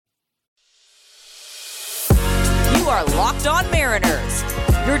are Locked On Mariners,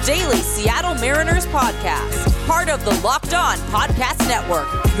 your daily Seattle Mariners podcast. Part of the Locked On Podcast Network,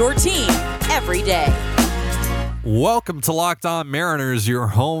 your team every day. Welcome to Locked On Mariners, your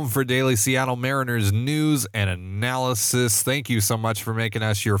home for daily Seattle Mariners news and analysis. Thank you so much for making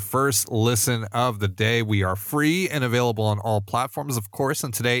us your first listen of the day. We are free and available on all platforms, of course,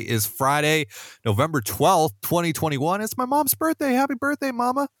 and today is Friday, November 12th, 2021. It's my mom's birthday. Happy birthday,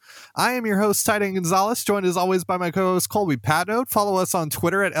 Mama. I am your host, Titan Gonzalez, joined as always by my co-host, Colby Patnode. Follow us on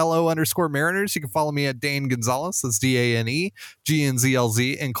Twitter at LO_Mariners. You can follow me at Dane Gonzalez, that's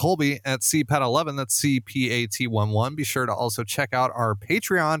DANEGNZLZ, and Colby at CPAT11, that's CPAT11. Be sure to also check out our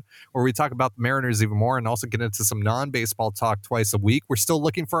Patreon, where we talk about the Mariners even more and also get into some non-baseball talk twice a week. We're still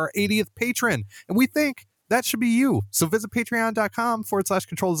looking for our 80th patron, and we think that should be you. So visit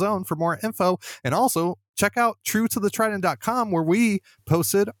patreon.com/control zone for more info. And also check out truetothetrident.com, where we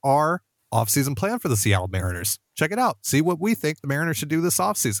posted our offseason plan for the Seattle Mariners. Check it out. See what we think the Mariners should do this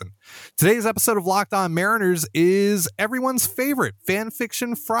offseason. Today's episode of Locked On Mariners is everyone's favorite Fan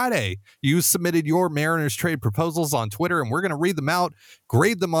Fiction Friday. You submitted your Mariners trade proposals on Twitter, and we're going to read them out,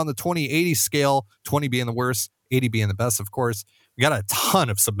 grade them on the 20-80 scale, 20 being the worst, 80 being the best, of course. We got a ton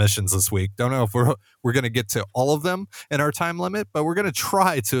of submissions this week. Don't know if we're going to get to all of them in our time limit, but we're going to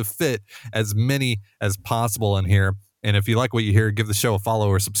try to fit as many as possible in here. And if you like what you hear, give the show a follow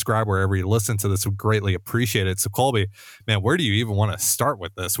or subscribe wherever you listen to this. We greatly appreciate it. So, Colby, man, where do you even want to start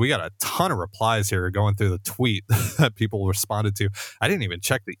with this? We got a ton of replies here going through the tweet that people responded to. I didn't even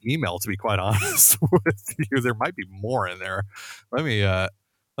check the email, to be quite honest with you. There might be more in there. Let me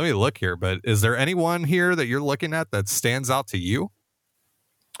look here. But is there anyone here that you're looking at that stands out to you?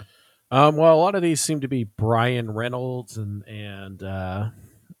 Well, a lot of these seem to be Brian Reynolds and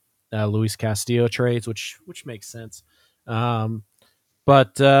Luis Castillo trades, which makes sense.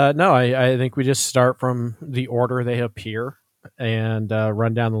 But no, I think we just start from the order they appear and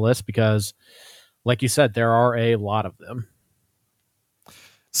run down the list because, like you said, there are a lot of them.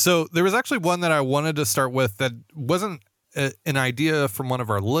 So there was actually one that I wanted to start with that wasn't an idea from one of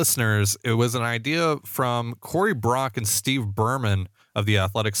our listeners. It was an idea from Corey Brock and Steve Berman of The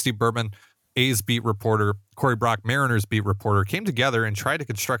Athletic. Steve Berman, A's beat reporter, Corey Brock, Mariners beat reporter, came together and tried to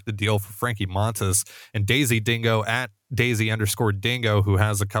construct a deal for Frankie Montas, and Daisy Dingo at Daisy_Dingo, who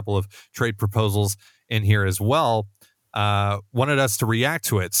has a couple of trade proposals in here as well, wanted us to react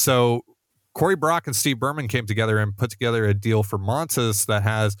to it. So Corey Brock and Steve Berman came together and put together a deal for Montas that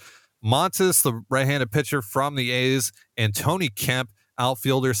has Montas, the right-handed pitcher from the A's, and Tony Kemp,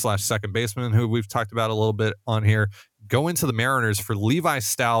 outfielder / second baseman, who we've talked about a little bit on here, go into the Mariners for Levi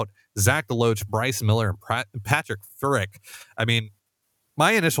Stout, Zach DeLoach, Bryce Miller, and Patrick Frick. I mean,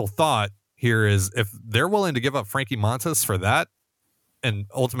 my initial thought here is if they're willing to give up Frankie Montas for that, and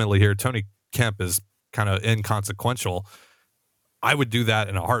ultimately here Tony Kemp is kind of inconsequential, I would do that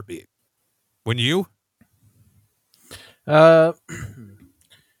in a heartbeat. Wouldn't you? One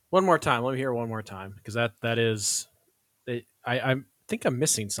more time. Let me hear it one more time, because that is, I think I'm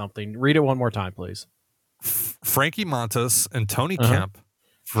missing something. Read it one more time, please. Frankie Montas and Tony Kemp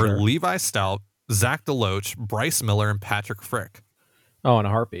for Levi Stout, Zach DeLoach, Bryce Miller, and Patrick Frick. Oh, in a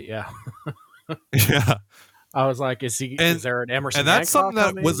heartbeat, yeah. Yeah. I was like, is there an Emerson? And that's something that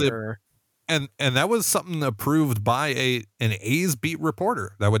coming, was and that was something approved by an A's beat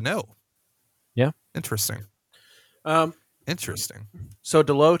reporter that would know. Yeah. Interesting. Interesting. So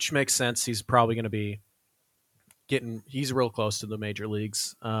DeLoach makes sense. He's probably going to be he's real close to the major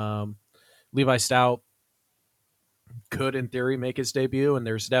leagues. Levi Stout could, in theory, make his debut, and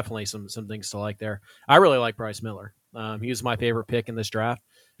there's definitely some things to like there. I really like Bryce Miller. He was my favorite pick in this draft,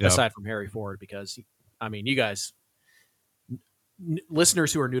 aside from Harry Ford, because, you guys,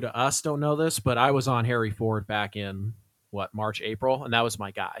 listeners who are new to us don't know this, but I was on Harry Ford back in, March, April, and that was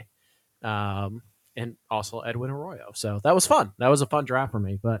my guy. And also Edwin Arroyo. So that was fun. That was a fun draft for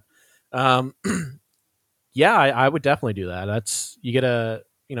me. But, yeah, I would definitely do that. That's, you get a,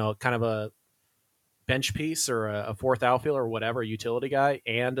 kind of a bench piece or a fourth outfielder or whatever, utility guy,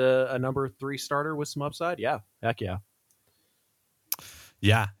 and a number 3 starter with some upside. Yeah. Heck yeah.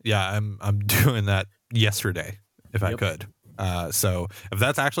 Yeah. I'm doing that yesterday if I could. So if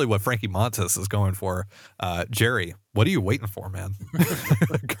that's actually what Frankie Montas is going for, Jerry, what are you waiting for, man?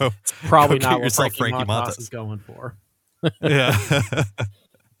 It's probably not what Frankie Montas is going for. Yeah.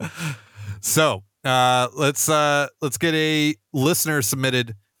 So let's get a listener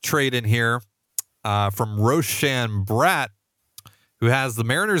submitted trade in here from Roshan Bratt, who has the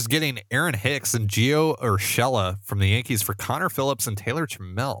Mariners getting Aaron Hicks and Gio Urshela from the Yankees for Connor Phillips and Taylor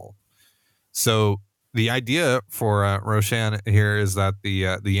Trammell. So the idea for Roshan here is that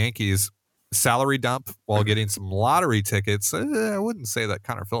the Yankees salary dump while getting some lottery tickets. I wouldn't say that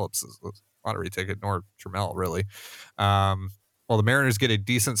Connor Phillips is a lottery ticket, nor Trammell, really. While the Mariners get a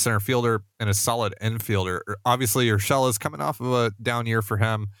decent center fielder and a solid infielder. Obviously, Urshela is coming off of a down year for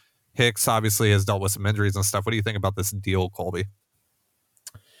him. Hicks obviously has dealt with some injuries and stuff. What do you think about this deal, Colby?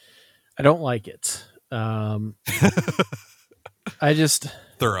 I don't like it. I just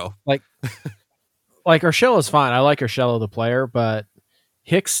thorough. Like Urshela is fine. I like Urshela the player, but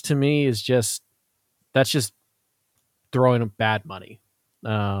Hicks to me is that's just throwing him bad money.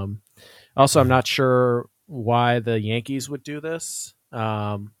 Also, I'm not sure why the Yankees would do this.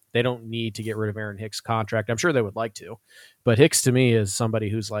 They don't need to get rid of Aaron Hicks' contract. I'm sure they would like to, but Hicks to me is somebody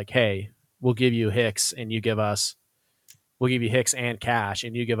who's like, hey, we'll give you Hicks and we'll give you Hicks and cash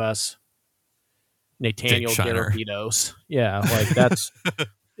and you give us Nathaniel Garrapitos. Yeah, like that's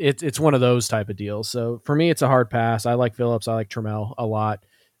it's one of those type of deals. So for me, it's a hard pass. I like Phillips. I like Trammell a lot.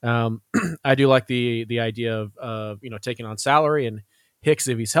 I do like the idea of taking on salary, and Hicks,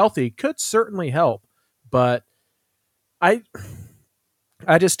 if he's healthy, could certainly help. But I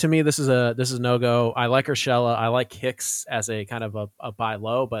just, to me, this is no go. I like Urshela. I like Hicks as a kind of a buy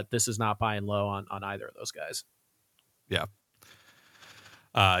low, but this is not buying low on either of those guys. Yeah.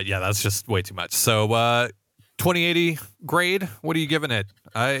 That's just way too much. So 2080 grade, what are you giving it?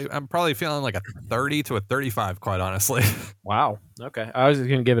 I'm probably feeling like a 30 to a 35, quite honestly. Wow. Okay. I was going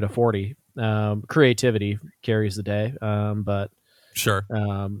to give it a 40. Creativity carries the day. But sure.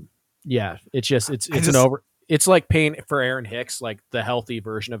 Yeah, it's like paying for Aaron Hicks, like the healthy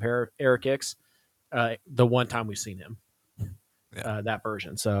version of Eric Hicks. The one time we've seen him, that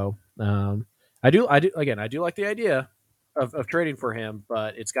version. So I do like the idea of trading for him,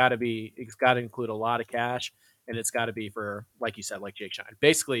 but it's got to include a lot of cash, and it's got to be for, like you said, like Jake Schein.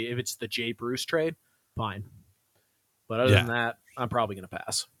 Basically, if it's the Jay Bruce trade, fine. But other than that, I'm probably going to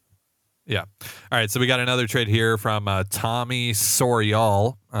pass. Yeah. All right. So we got another trade here from Tommy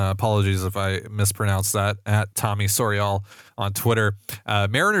Sorial. Apologies if I mispronounced that, at Tommy Sorial on Twitter.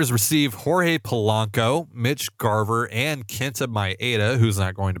 Mariners receive Jorge Polanco, Mitch Garver, and Kenta Maeda, who's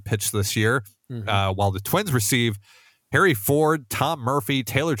not going to pitch this year, while the Twins receive Harry Ford, Tom Murphy,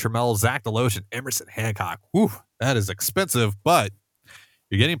 Taylor Trammell, Zach Deloach, and Emerson Hancock. Whew, that is expensive, but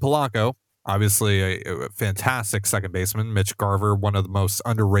you're getting Polanco. Obviously, a fantastic second baseman. Mitch Garver, one of the most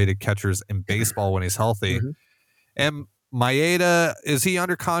underrated catchers in baseball when he's healthy. And Maeda, is he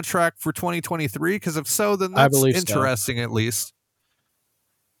under contract for 2023? Because if so, then that's interesting, at least.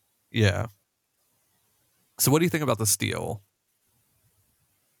 Yeah. So what do you think about this deal?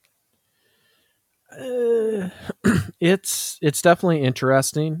 It's definitely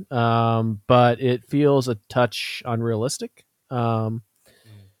interesting, but it feels a touch unrealistic.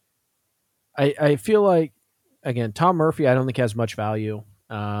 I feel like, again, Tom Murphy, I don't think has much value.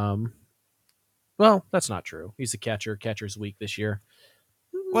 Well, that's not true. He's a catcher. Catcher's weak this year.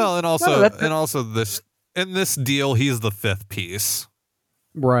 Well, and also this in this deal, he's the fifth piece,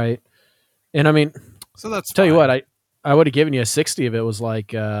 right? And I mean, so that's tell you what, I would have given you a 60 if it was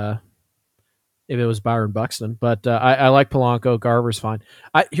like if it was Byron Buxton, but I like Polanco. Garver's fine.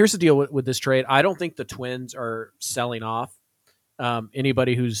 Here's the deal with this trade. I don't think the Twins are selling off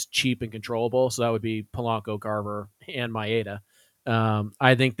anybody who's cheap and controllable. So that would be Polanco, Garver, and Maeda.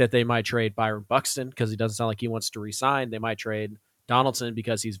 I think that they might trade Byron Buxton because he doesn't sound like he wants to re-sign. They might trade Donaldson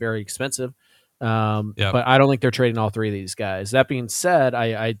because he's very expensive. But I don't think they're trading all three of these guys. That being said,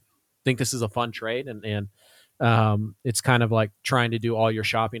 I think this is a fun trade, and it's kind of like trying to do all your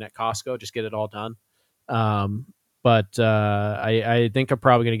shopping at Costco, just get it all done. But I think I'm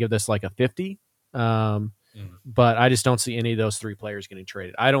probably going to give this like a 50. But I just don't see any of those three players getting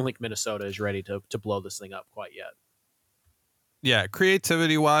traded. I don't think Minnesota is ready to blow this thing up quite yet. Yeah,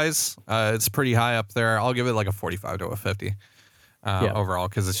 creativity wise, it's pretty high up there. I'll give it like a 45 to a 50 overall,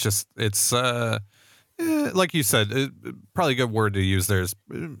 because it's like you said, probably a good word to use there is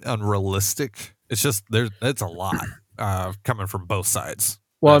unrealistic. It's just it's a lot coming from both sides.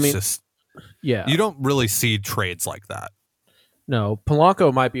 Well, you don't really see trades like that. No,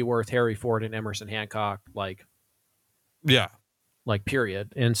 Polanco might be worth Harry Ford and Emerson Hancock,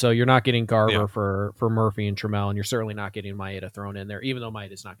 period. And so you're not getting Garver for Murphy and Trammell, and you're certainly not getting Maeda thrown in there, even though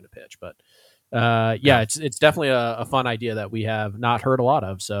Maeda's not going to pitch. But it's definitely a fun idea that we have not heard a lot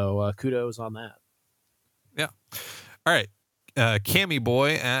of. So kudos on that. Yeah. All right. Cammy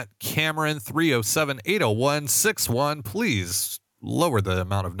Boy at Cameron 307-801-61. Please lower the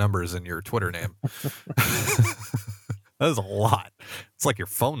amount of numbers in your Twitter name. That is a lot. It's like your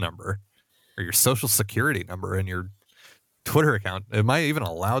phone number or your social security number and your Twitter account. Am I even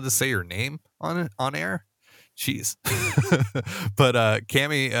allowed to say your name on air? Jeez. But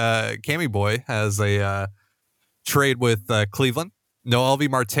Cammy Boy has a trade with Cleveland. Noel V.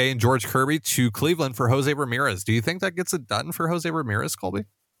 Marte and George Kirby to Cleveland for Jose Ramirez. Do you think that gets it done for Jose Ramirez, Colby?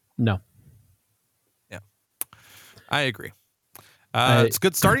 No. Yeah, I agree. It's a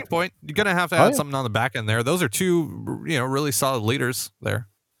good starting point. You're going to have to add something on the back end there. Those are two, really solid leaders there.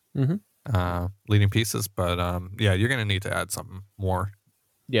 Mm-hmm. Leading pieces. But, you're going to need to add something more.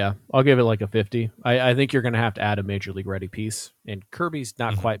 Yeah, I'll give it like a 50. I think you're going to have to add a Major League Ready piece. And Kirby's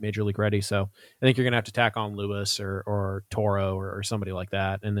not quite Major League Ready, so I think you're going to have to tack on Lewis or Toro or somebody like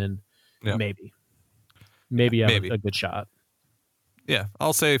that. And then maybe you have a good shot. Yeah,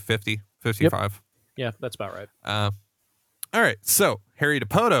 I'll say 50, 55. Yep. Yeah, that's about right. All right, so Harry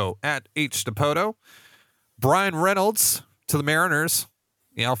DePoto at H DePoto. Brian Reynolds to the Mariners.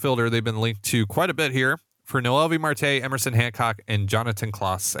 The outfielder they've been linked to quite a bit here for Noel V. Marte, Emerson Hancock, and Jonathan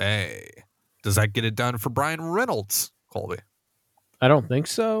Clase. Does that get it done for Brian Reynolds, Colby? I don't think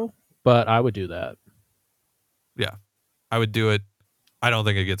so, but I would do that. Yeah, I would do it. I don't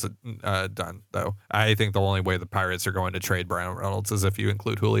think it gets it done, though. I think the only way the Pirates are going to trade Brian Reynolds is if you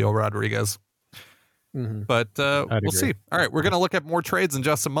include Julio Rodriguez. Mm-hmm. But we'll agree. see. All right, we're going to look at more trades in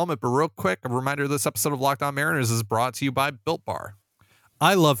just a moment. But real quick, a reminder, this episode of Locked On Mariners is brought to you by Built Bar.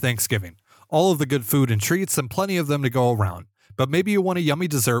 I love Thanksgiving. All of the good food and treats and plenty of them to go around. But maybe you want a yummy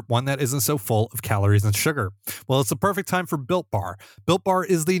dessert, one that isn't so full of calories and sugar. Well, it's the perfect time for Built Bar. Built Bar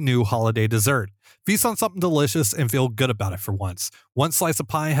is the new holiday dessert. Feast on something delicious and feel good about it for once. One slice of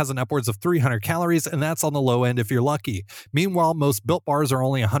pie has an upwards of 300 calories, and that's on the low end if you're lucky. Meanwhile, most Built Bars are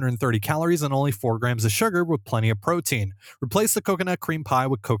only 130 calories and only 4 grams of sugar with plenty of protein. Replace the coconut cream pie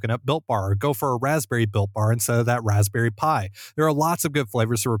with coconut Built Bar, or go for a raspberry Built Bar instead of that raspberry pie. There are lots of good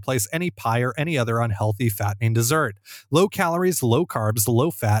flavors to replace any pie or any other unhealthy, fattening dessert. Low calories, low carbs, low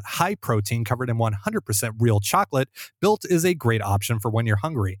fat, high protein, covered in 100% real chocolate, Built is a great option for when you're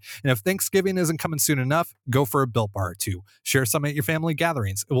hungry. And if Thanksgiving isn't coming soon enough, go for a Built Bar or two. Share some at your family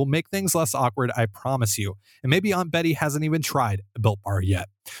gatherings. It will make things less awkward, I promise you. And maybe Aunt Betty hasn't even tried a Built Bar yet.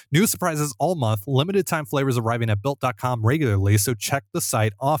 New surprises all month, limited time flavors arriving at Built.com regularly, so check the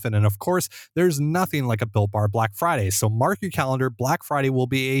site often. And of course, there's nothing like a Built Bar Black Friday, so mark your calendar. Black Friday will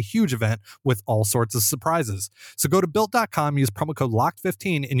be a huge event with all sorts of surprises. So go to Built.com, use promo code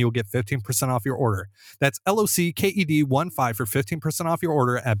LOCKED15, and you'll get 15% off your order. That's LOCKED15 for 15% off your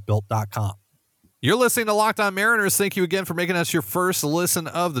order at Built.com. You're listening to Locked On Mariners. Thank you again for making us your first listen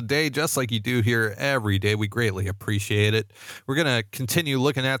of the day, just like you do here every day. We greatly appreciate it. We're going to continue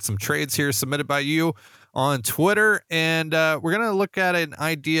looking at some trades here submitted by you on Twitter, and we're going to look at an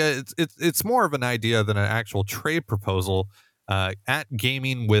idea. It's more of an idea than an actual trade proposal. At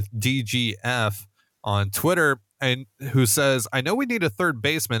Gaming with DGF on Twitter, and who says, I know we need a third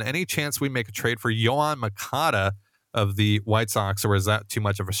baseman. Any chance we make a trade for Yoan Moncada of the White Sox, or is that too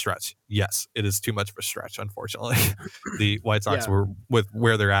much of a stretch? Yes, it is too much of a stretch, unfortunately. The White Sox were with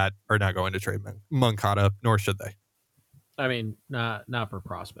where they're at are not going to trade Moncada, nor should they. I mean, not for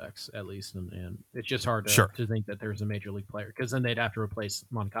prospects, at least, and it's just hard to think that there's a major league player, because then they'd have to replace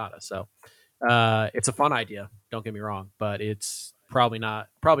Moncada. So it's a fun idea, don't get me wrong, but it's probably not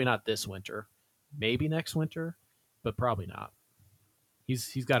this winter. Maybe next winter, but probably not.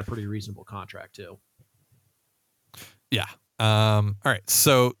 He's got a pretty reasonable contract too. Yeah. All right.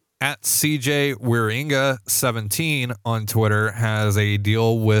 So at CJ Wieringa 17 on Twitter has a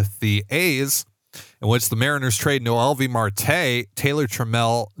deal with the A's, in which the Mariners trade Noel V. Marte, Taylor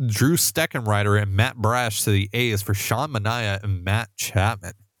Trammell, Drew Steckenrider, and Matt Brash to the A's for Sean Manaea and Matt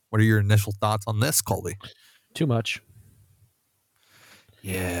Chapman. What are your initial thoughts on this, Colby? Too much.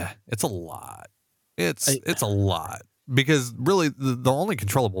 Yeah, it's a lot. It's a lot, because really the only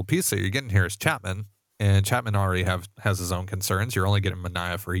controllable piece that you're getting here is Chapman. And Chapman already has his own concerns. You're only getting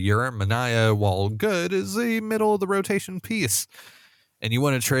Manaea for a year. Manaea, while good, is a middle of the rotation piece. And you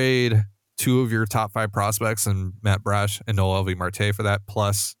want to trade 2 of your top 5 prospects and Matt Brash and Noel V. Marte for that,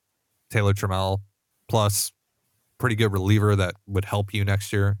 plus Taylor Trammell, plus pretty good reliever that would help you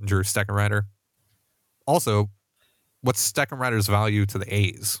next year, Drew Steckenrider. Also, what's Steckenrider's value to the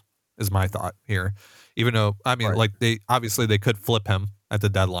A's is my thought here. Even though, I mean, like they could flip him at the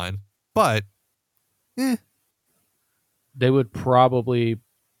deadline, but they would probably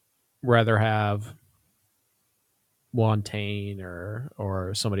rather have Wantain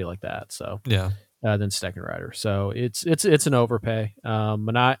or somebody like that. So yeah, than Steckenrider. So it's an overpay.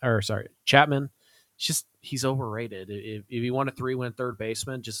 Chapman, he's overrated. If you want a 3-win third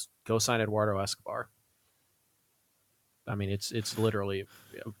baseman, just go sign Eduardo Escobar. I mean, it's literally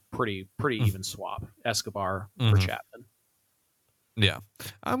a pretty even swap. Escobar for Chapman. Yeah,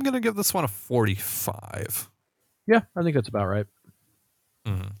 I'm gonna give this one a 45. Yeah, I think that's about right.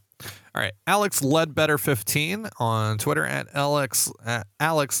 Mm-hmm. All right, Alex Ledbetter 15 on Twitter at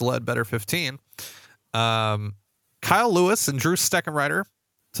Alex Ledbetter 15. Kyle Lewis and Drew Steckenrider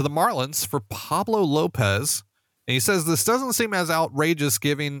to the Marlins for Pablo Lopez. And he says this doesn't seem as outrageous,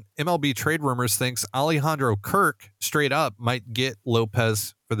 given MLB trade rumors thinks Alejandro Kirk straight up might get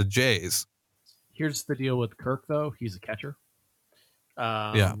Lopez for the Jays. Here's the deal with Kirk, though. He's a catcher.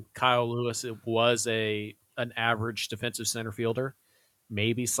 Yeah. Kyle Lewis was an average defensive center fielder,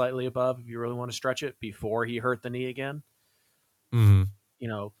 maybe slightly above if you really want to stretch it, before he hurt the knee again. Mm-hmm. You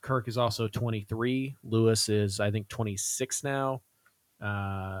know, Kirk is also 23. Lewis is, I think, 26 now.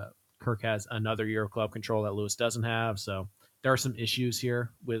 Kirk has another year of club control that Lewis doesn't have. So there are some issues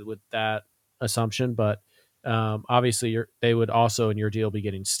here with that assumption. But obviously, they would also, in your deal, be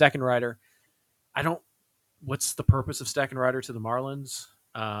getting Steckenrider. What's the purpose of Steckenrider to the Marlins?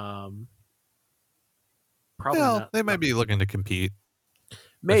 Probably Well, not. they might be looking to compete.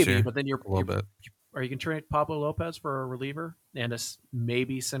 Maybe, but then a little bit. Are you going to trade Pablo Lopez for a reliever and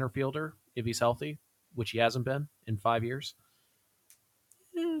maybe center fielder if he's healthy, which he hasn't been in 5 years?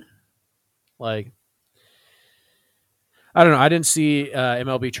 Like, I don't know. I didn't see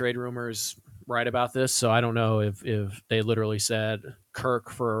MLB trade rumors right about this, so I don't know if they literally said Kirk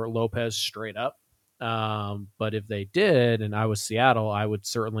for Lopez straight up. But if they did, and I was Seattle, I would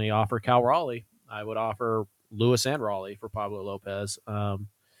certainly offer Cal Raleigh. I would offer Lewis and Raleigh for Pablo Lopez.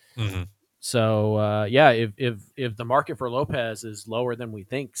 So yeah, if the market for Lopez is lower than we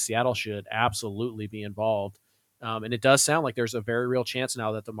think, Seattle should absolutely be involved. And it does sound like there's a very real chance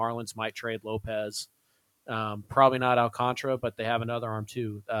now that the Marlins might trade Lopez. Probably not Alcantara, but they have another arm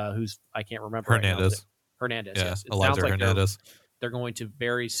too, who's I can't remember. Hernandez. Right now, Hernandez. Yeah, Yes. It Elijah sounds like Hernandez. they're going to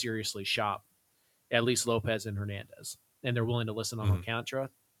very seriously shop at least Lopez and Hernandez, and they're willing to listen on Alcantara.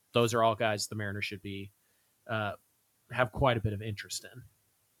 Those are all guys the Mariners should be have quite a bit of interest in.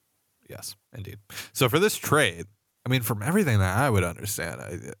 Yes, indeed. So for this trade, I mean, from everything that I would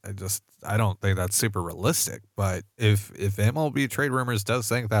understand, I don't think that's super realistic. But if MLB trade rumors does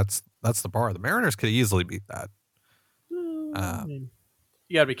think that's the bar, the Mariners could easily beat that. You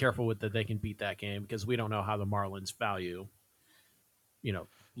got to be careful with that. They can beat that game because we don't know how the Marlins value,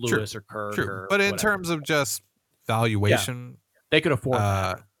 Lewis or Kirk. True. But in terms of just valuation, they could afford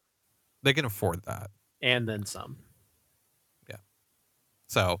that. They can afford that, and then some. Yeah.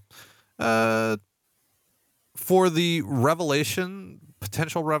 So, for the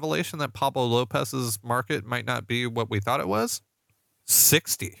potential revelation that Pablo Lopez's market might not be what we thought it was,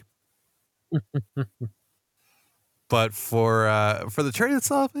 60. But for the trade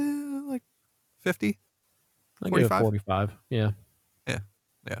itself, like 50, 45. 45. Yeah.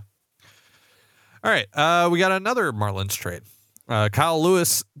 All right, we got another Marlins trade. Kyle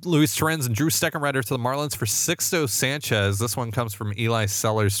Lewis, Luis Torrens, and Drew Steckenrider to the Marlins for Sixto Sanchez. This one comes from Eli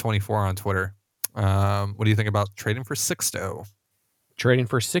Sellers 24 on Twitter. What do you think about trading for Sixto? Trading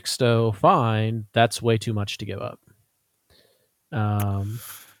for Sixto, fine. That's way too much to give up.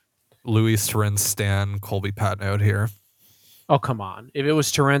 Luis Torrens, Stan, Colby Patnode here. Oh, come on. If it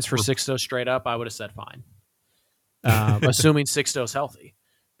was Torrens for Sixto straight up, I would have said fine. Assuming Sixto's healthy.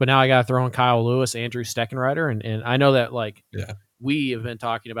 But now I got to throw in Kyle Lewis, Andrew Steckenrider, and I know that we have been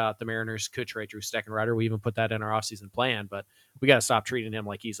talking about the Mariners could trade Drew Steckenrider. We even put that in our offseason plan, but we got to stop treating him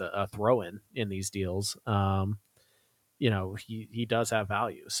like he's a throw-in these deals. He does have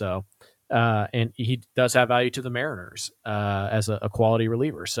value. So, and he does have value to the Mariners as a quality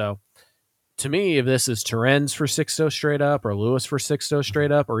reliever. So, to me, if this is Torrens for Sixto straight up, or Lewis for Sixto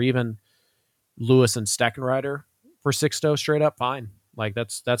straight up, or even Lewis and Steckenrider for Sixto straight up, fine. Like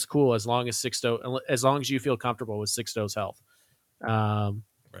that's cool as long as you feel comfortable with Sixto's health. Right.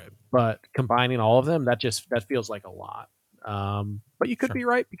 But combining all of them, that feels like a lot. But you could be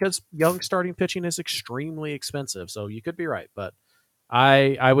right because young starting pitching is extremely expensive. So you could be right, but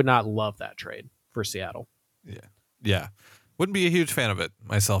I would not love that trade for Seattle. Yeah. Wouldn't be a huge fan of it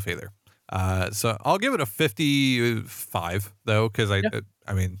myself either. So I'll give it a 55 though, because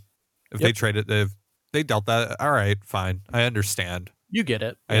I mean, if they traded, if they dealt that, all right, fine. I understand. You get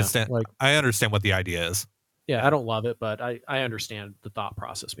it. I understand. I understand what the idea is. Yeah, I don't love it, but I understand the thought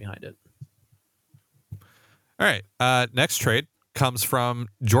process behind it. All right. Next trade comes from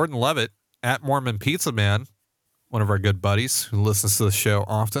Jordan Levitt at Mormon Pizza Man, one of our good buddies who listens to the show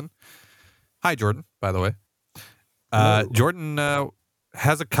often. Hi, Jordan, by the way. Jordan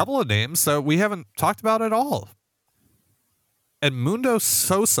has a couple of names that we haven't talked about at all. Edmundo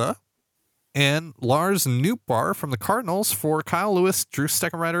Sosa and Lars Nootbaar from the Cardinals for Kyle Lewis, Drew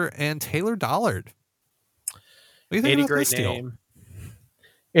Steckenrider, and Taylor Dollard. What do you think about this deal?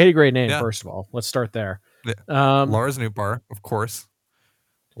 80 great name, first of all. Let's start there. Yeah. Um, Lars Nootbaar, of course,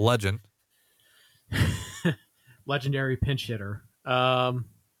 legend. legendary pinch hitter.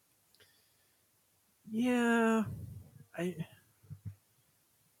 Yeah, I.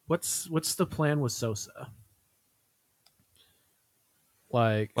 What's the plan with Sosa?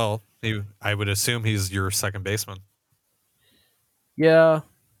 Like, Well, I would assume he's your second baseman. yeah,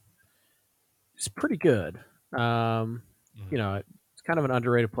 he's pretty good. Mhm. You know, it's kind of an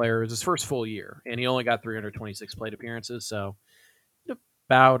underrated player. It was his first full year, and he only got 326 plate appearances, so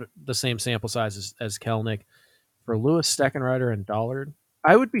about the same sample size as Kelnick. For Lewis Steckenrider and Dollard,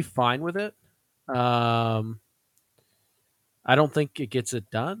 I would be fine with it. Um, I don't think it gets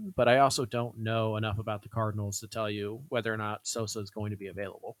it done, but I also don't know enough about the Cardinals to tell you whether or not Sosa is going to be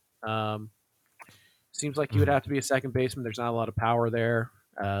available. Seems like you would Mhm. have to be a second baseman. There's not a lot of power there.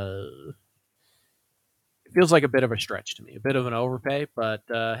 It feels like a bit of a stretch to me, a bit of an overpay, but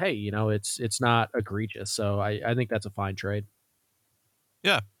hey, it's not egregious, so I think that's a fine trade.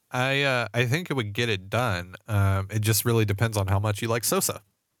 Yeah, I think it would get it done. It just really depends on how much you like Sosa.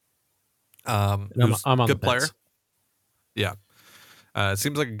 And Who's I'm on the good player. fence. Yeah, it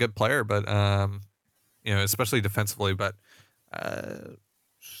seems like a good player, but especially defensively. But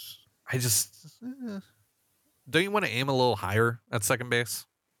I just don't you want to aim a little higher at second base?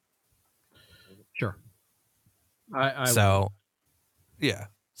 Sure, I would. So yeah,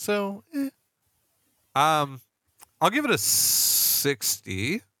 so I'll give it a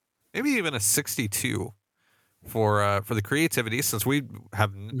 60, maybe even a 62 for the creativity, since we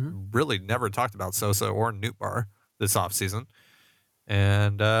have really never talked about Sosa or Nootbaar this offseason.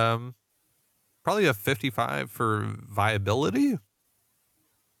 And probably a 55 for viability.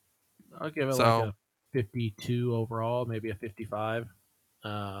 I'll give it like So a 52 overall, maybe a 55.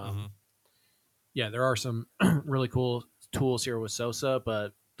 mhm. Yeah, there are some really cool tools here with Sosa,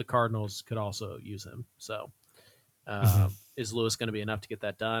 but the Cardinals could also use him. So, is Lewis going to be enough to get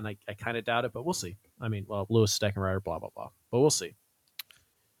that done? I kind of doubt it, but we'll see. I mean, well, Lewis Steckenrider, blah blah blah, but we'll see.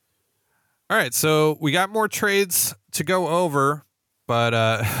 All right, so we got more trades to go over, but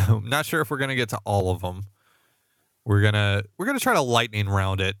I'm not sure if we're gonna get to all of them. We're gonna try to lightning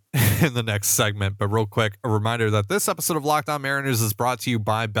round it in the next segment. But real quick, a reminder that this episode of Locked On Mariners is brought to you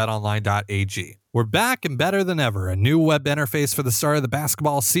by BetOnline.ag. We're back and better than ever. A new web interface for the start of the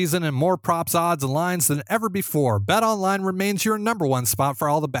basketball season and more props, odds, and lines than ever before. BetOnline remains your number one spot for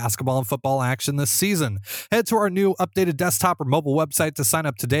all the basketball and football action this season. Head to our new updated desktop or mobile website to sign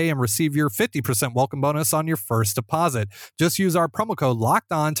up today and receive your 50% welcome bonus on your first deposit. Just use our promo code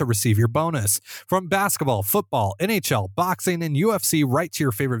LOCKEDON to receive your bonus. From basketball, football, NHL, boxing, and UFC right to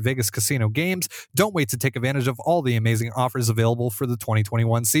your favorite Vegas casino games, don't wait to take advantage of all the amazing offers available for the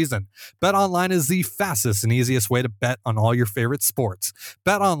 2021 season. BetOnline is the fastest and easiest way to bet on all your favorite sports.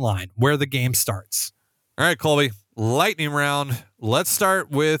 BetOnline, where the game starts. All right, Colby, lightning round. Let's start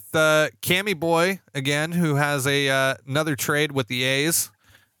with Cammy Boy again, who has another trade with the A's.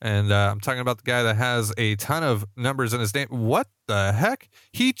 And I'm talking about the guy that has a ton of numbers in his name. What the heck?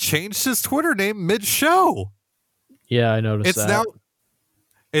 He changed his Twitter name mid-show. Yeah, I noticed that.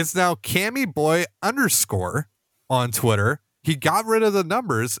 It's now Cammy Boy _ on Twitter. He got rid of the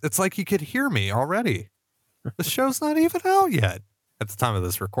numbers. It's like he could hear me already. The show's not even out yet. At the time of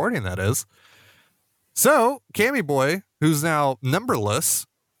this recording, that is. So, Cammy Boy, who's now numberless,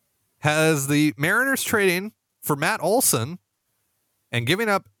 has the Mariners trading for Matt Olson and giving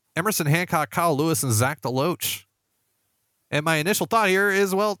up Emerson Hancock, Kyle Lewis, and Zach DeLoach. And my initial thought here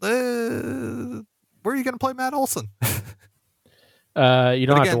is, well, where are you going to play Matt Olson? You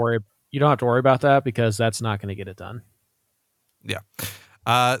don't have to worry. You don't have to worry about that because that's not going to get it done. Yeah.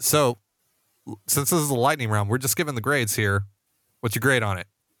 So since this is a lightning round, we're just giving the grades here. What's your grade on it?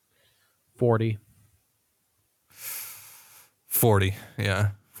 40. 40. Yeah.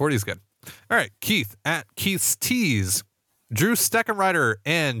 40 is good. All right. Keith at Keith's Tees. Drew Steckenrider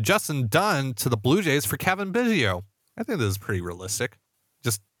and Justin Dunn to the Blue Jays for Kevin Biggio. I think this is pretty realistic.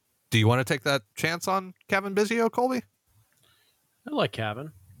 Just, do you want to take that chance on Kevin Biggio, Colby? I like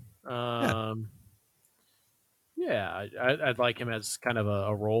Kevin. Yeah, I'd like him as kind of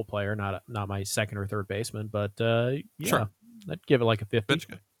a role player, not my second or third baseman, but Sure. I'd give it like a 50.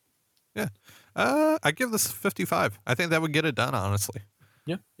 Yeah. I give this 55. I think that would get it done, honestly.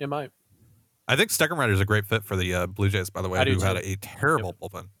 Yeah, it might. I think Steckenrider is a great fit for the Blue Jays, by the way, who had a terrible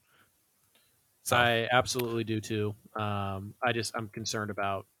bullpen. So. I absolutely do too. I'm concerned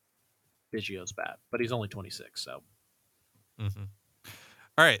about Biggio's bat, but he's only 26, so. Mm-hmm.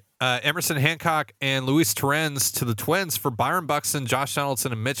 All right. Emerson Hancock and Luis Torrens to the Twins for Byron Buxton, Josh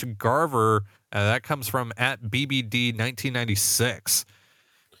Donaldson, and Mitch Garver. That comes from at BBD 1996.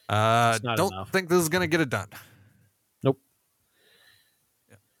 It's not Don't enough. think this is going to get it done. Nope.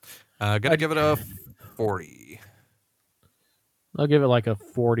 Gonna give it a 40. I'll give it like a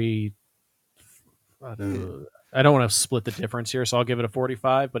 40. I don't want to split the difference here, so I'll give it a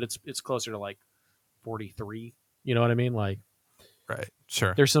 45, but it's closer to like 43. You know what I mean? Like, Right.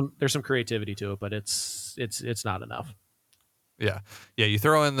 Sure. there's some creativity to it, but it's not enough. Yeah. You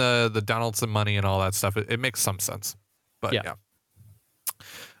throw in the Donaldson money and all that stuff. It makes some sense. But yeah.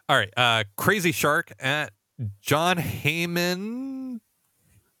 All right. Crazy Shark at John Heyman.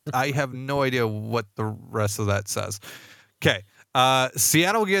 I have no idea what the rest of that says. Okay.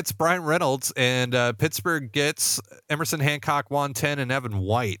 Seattle gets Brian Reynolds and Pittsburgh gets Emerson Hancock, Juan Ten, and Evan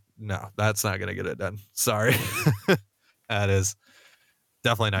White. No, that's not going to get it done. Sorry. That is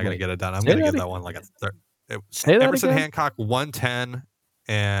definitely not going to get it done. I'm going to give that one like a third. Emerson Hancock, 110,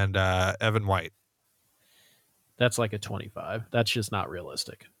 and Evan White. That's like a 25. That's just not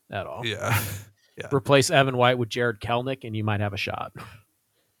realistic at all. Yeah. Replace Evan White with Jared Kelnick, and you might have a shot.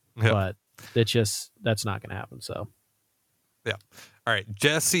 Yeah. But that's not going to happen. So, yeah. All right.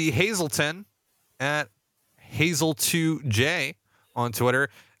 Jesse Hazelton at Hazel2J on Twitter.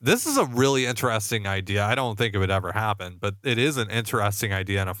 This is a really interesting idea. I don't think it would ever happen, but it is an interesting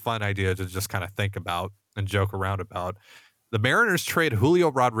idea and a fun idea to just kind of think about and joke around about. The Mariners trade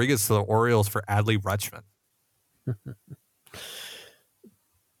Julio Rodriguez to the Orioles for Adley Rutschman.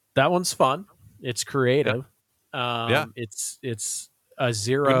 That one's fun. It's creative. Yeah. It's a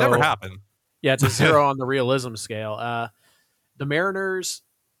 0. It would never happen. Yeah, it's a 0 on the realism scale. The Mariners,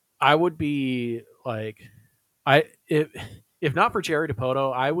 I would be like, if not for Jerry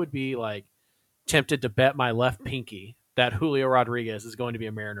Dipoto, I would be like tempted to bet my left pinky that Julio Rodriguez is going to be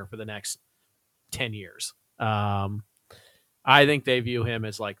a Mariner for the next 10 years. I think they view him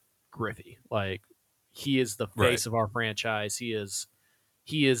as like Griffey. Like, he is the face of our franchise. He is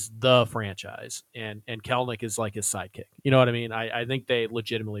the franchise, and Kelnick is like his sidekick. You know what I mean? I think they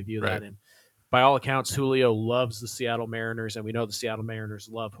legitimately view that. And by all accounts, Julio loves the Seattle Mariners, and we know the Seattle Mariners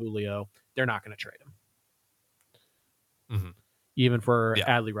love Julio. They're not going to trade him, even for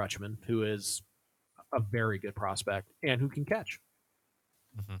Adley Rutschman, who is a very good prospect and who can catch.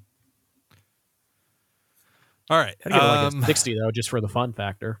 All right, I'd give it like a 60 though, just for the fun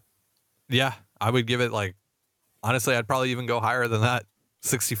factor. Yeah, I would give it like, honestly, I'd probably even go higher than that.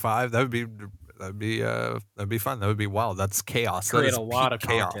 65. That'd be fun. That would be wild. That's chaos. Create a lot of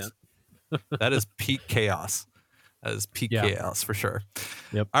chaos. Content. That is peak chaos. That is peak chaos for sure.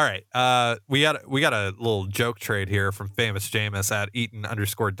 Yep. All right. We got a little joke trade here from Famous Jameis at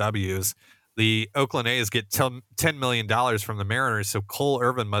Eaton_Ws. The Oakland A's get $10 million from the Mariners, so Cole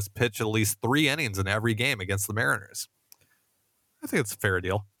Irvin must pitch at least 3 innings in every game against the Mariners. I think it's a fair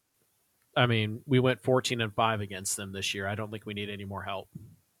deal. I mean, we went 14-5 against them this year. I don't think we need any more help.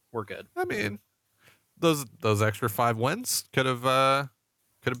 We're good. I mean, those extra 5 wins could have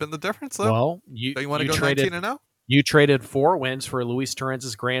been the difference, though. Well, you want to go 19-0? You traded 4 wins for Luis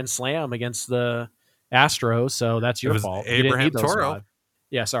Torrens' grand slam against the Astros, so that's your fault. Abraham Toro.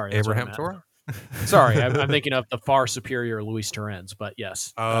 Yeah, sorry. Abraham Toro. Sorry, I'm thinking of the far superior Luis Torrens, but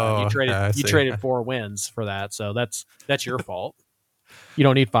yes, you traded 4 wins for that, so that's your fault. You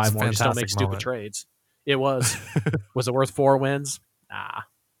don't need 5 more. Just don't make stupid trades. It was it worth 4 wins? Nah,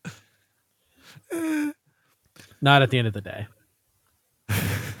 not at the end of the day.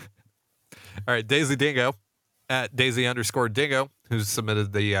 All right, Daisy Dingo at Daisy_Dingo, who's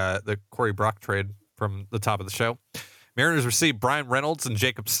submitted the Corey Brock trade from the top of the show. Mariners receive Brian Reynolds and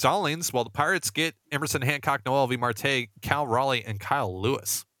Jacob Stallings, while the Pirates get Emerson Hancock, Noel V. Marte, Cal Raleigh, and Kyle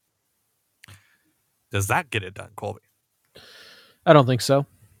Lewis. Does that get it done, Colby? I don't think so.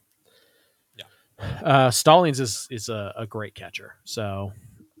 Yeah. Stallings is a great catcher, so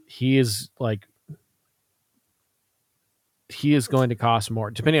he is going to cost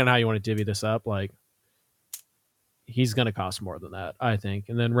more, depending on how you want to divvy this up. Like, he's going to cost more than that, I think.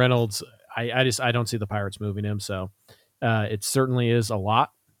 And then Reynolds, I don't see the Pirates moving him, so it certainly is a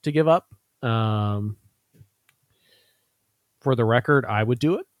lot to give up. For the record, I would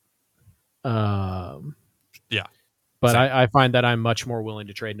do it. Yeah. But I find that I'm much more willing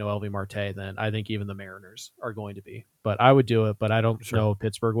to trade Noel V. Marte than I think even the Mariners are going to be. But I would do it, but I don't know if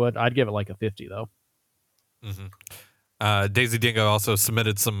Pittsburgh would. I'd give it like a 50, though. Daisy Dingo also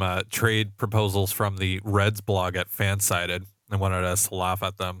submitted some trade proposals from the Reds blog at Fansided and wanted us to laugh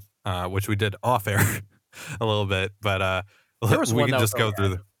at them, which we did off air a little bit. But we can just go through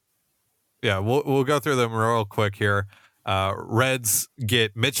them. Yeah, we'll go through them real quick here. Reds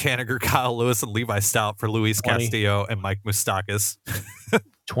get Mitch Haniger, Kyle Lewis, and Levi Stout for Luis Castillo and Mike Moustakas.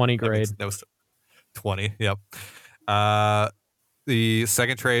 20 grade. 20, yep. The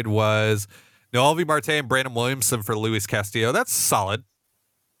second trade was Noelvi Marte and Brandon Williamson for Luis Castillo. That's solid.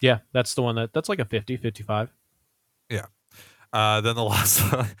 Yeah, that's the one that's like a 50, 55. Yeah. Then the last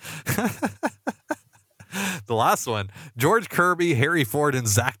one. The last one, George Kirby, Harry Ford, and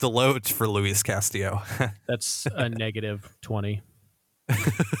Zach DeLoach for Luis Castillo. That's a negative 20.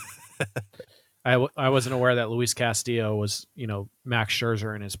 I wasn't aware that Luis Castillo was, Max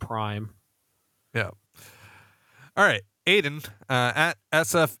Scherzer in his prime. Yeah. All right. Aiden at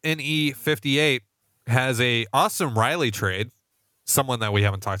SFNE58 has a Austin Riley trade, someone that we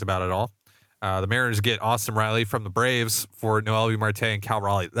haven't talked about at all. The Mariners get Austin Riley from the Braves for Noelvi Marte and Cal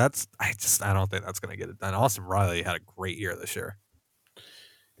Raleigh. I don't think that's going to get it done. Austin Riley had a great year this year.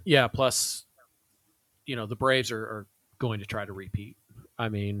 Yeah, plus, the Braves are going to try to repeat. I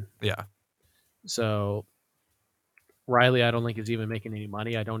mean, yeah. So Riley, I don't think is even making any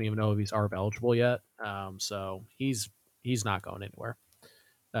money. I don't even know if he's ARB eligible yet. So he's not going anywhere.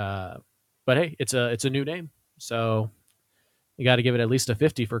 But hey, it's a new name, so you got to give it at least a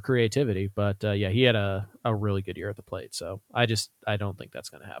 50 for creativity. But yeah, he had a really good year at the plate. So I don't think that's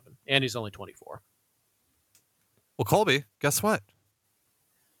going to happen. And he's only 24. Well, Colby, guess what?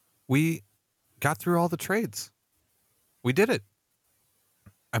 We got through all the trades. We did it.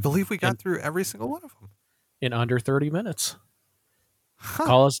 I believe we got through every single one of them. In under 30 minutes. Huh.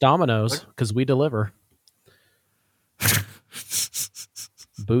 Call us Domino's because we deliver.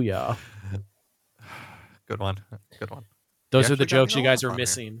 Booyah. Good one. Good one. Those are the jokes you guys are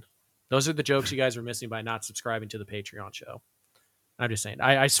missing. Those are the jokes you guys are missing by not subscribing to the Patreon show. I'm just saying.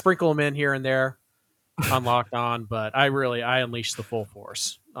 I sprinkle them in here and there on Locked On, but I unleash the full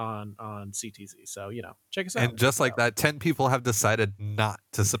force on CTZ. So, check us out. And just like that, 10 people have decided not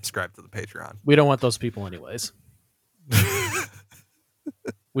to subscribe to the Patreon. We don't want those people anyways.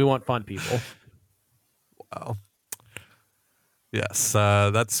 We want fun people. Wow. Yes,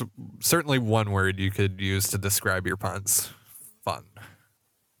 that's certainly one word you could use to describe your puns. Fun.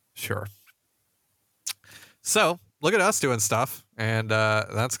 Sure. So, look at us doing stuff, and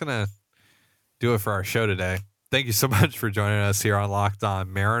that's going to do it for our show today. Thank you so much for joining us here on Locked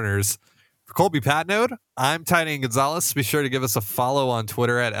On Mariners. For Colby Patnode, I'm Tynan Gonzalez. Be sure to give us a follow on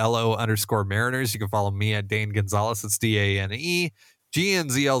Twitter at LO_Mariners. You can follow me at Dane Gonzalez. It's DANE.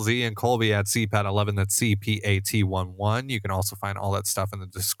 GNZLZ and Colby at CPAT11. That's CPAT11. You can also find all that stuff in the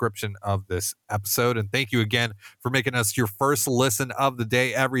description of this episode. And thank you again for making us your first listen of the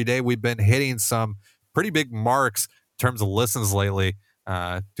day every day. We've been hitting some pretty big marks in terms of listens lately,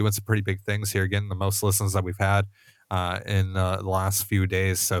 doing some pretty big things here, getting the most listens that we've had in the last few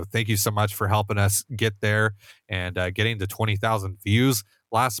days. So thank you so much for helping us get there and getting to 20,000 views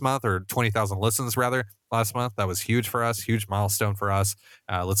last month, or 20,000 listens rather last month. That was huge for us, huge milestone for us.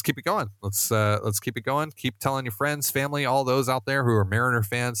 Let's keep it going. Let's keep it going. Keep telling your friends, family, all those out there who are Mariner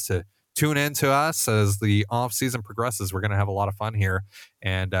fans to tune in to us as the off season progresses. We're going to have a lot of fun here.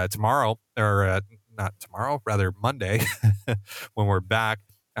 And Monday, when we're back,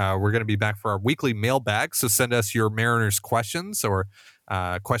 we're going to be back for our weekly mailbag. So send us your Mariners questions or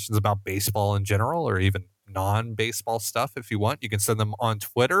questions about baseball in general, or even non-baseball stuff if you want. You can send them on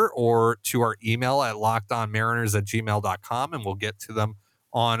Twitter or to our email at lockedonmariners@gmail.com, and we'll get to them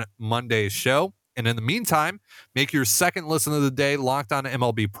on Monday's show. And in the meantime, make your second listen of the day Locked On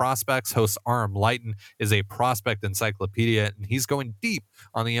MLB Prospects. Host Aram Lighton is a prospect encyclopedia, and he's going deep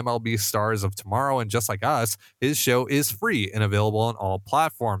on the MLB stars of tomorrow. And just like us, his show is free and available on all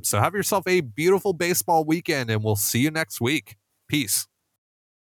platforms. So have yourself a beautiful baseball weekend, and we'll see you next week. Peace.